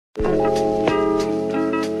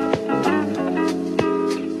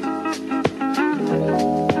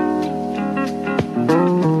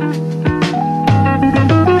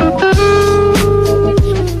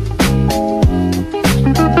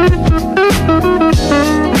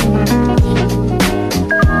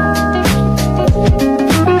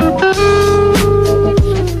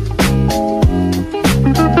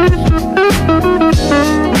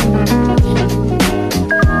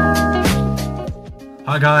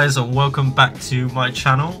Hi guys, and welcome back to my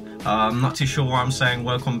channel. I'm not too sure why I'm saying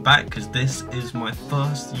welcome back, because this is my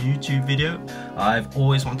first YouTube video. I've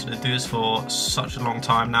always wanted to do this for such a long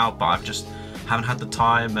time now, but I've just haven't had the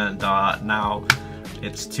time, and now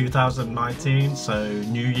it's 2019, so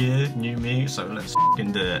new year, new me, so let's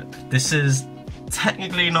f***ing do it. This is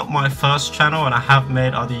technically not my first channel, and I have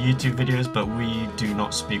made other YouTube videos, but we do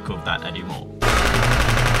not speak of that anymore.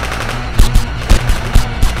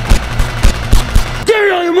 Give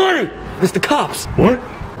me all your money! It's the cops. What?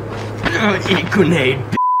 Eat grenade.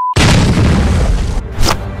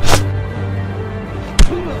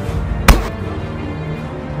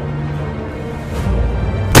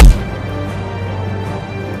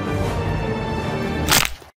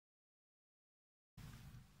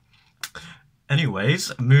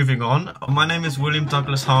 Anyways, moving on. My name is William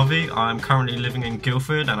Douglas Harvey. I'm currently living in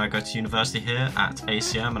Guildford and I go to university here at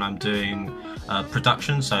ACM, and I'm doing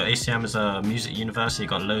production. So ACM is a music university,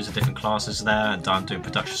 got loads of different classes there, and I'm doing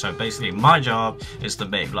production. So basically my job is to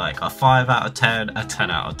make like a 5 out of 10, a 10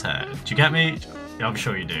 out of 10. Do you get me? I'm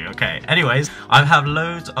sure you do. Okay, anyways, I have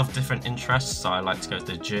loads of different interests. So I like to go to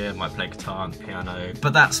the gym, I play guitar and piano,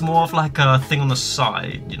 but that's more of like a thing on the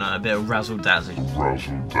side, you know, a bit of razzle-dazzle. Do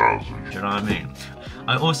you know what I mean?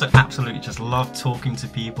 I also absolutely just love talking to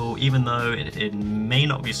people, even though it may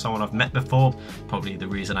not be someone I've met before. Probably the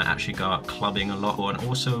reason I actually go out clubbing a lot, and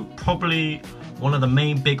also probably one of the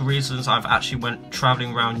main big reasons I've actually went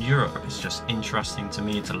traveling around Europe. It's just interesting to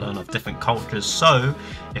me to learn of different cultures. So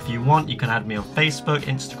if you want, you can add me on Facebook,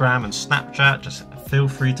 Instagram and Snapchat. Just feel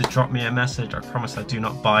free to drop me a message. I promise I do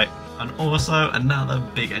not bite. And also another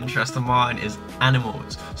big interest of mine is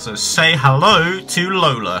animals. So say hello to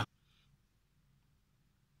Lola.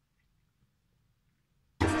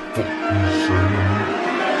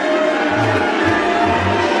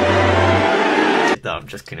 No, I'm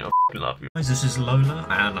just kidding, I love you. This is Lola,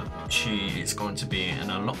 and she is going to be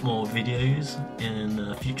in a lot more videos in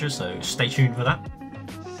the future, so stay tuned for that.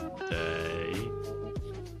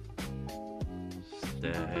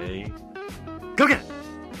 Stay. Go get it!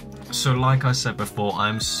 So like I said before,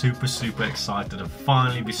 I'm super excited to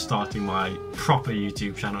finally be starting my proper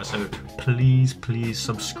YouTube channel, so please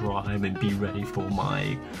subscribe and be ready for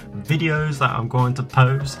my videos that I'm going to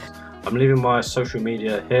post. I'm leaving my social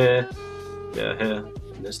media here. Yeah, here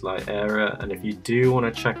in this like area, and if you do want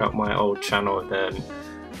to check out my old channel, then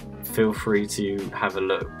feel free to have a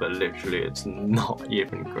look, but literally it's not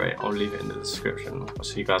even great. I'll leave it in the description. I'll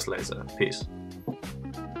see you guys later. Peace.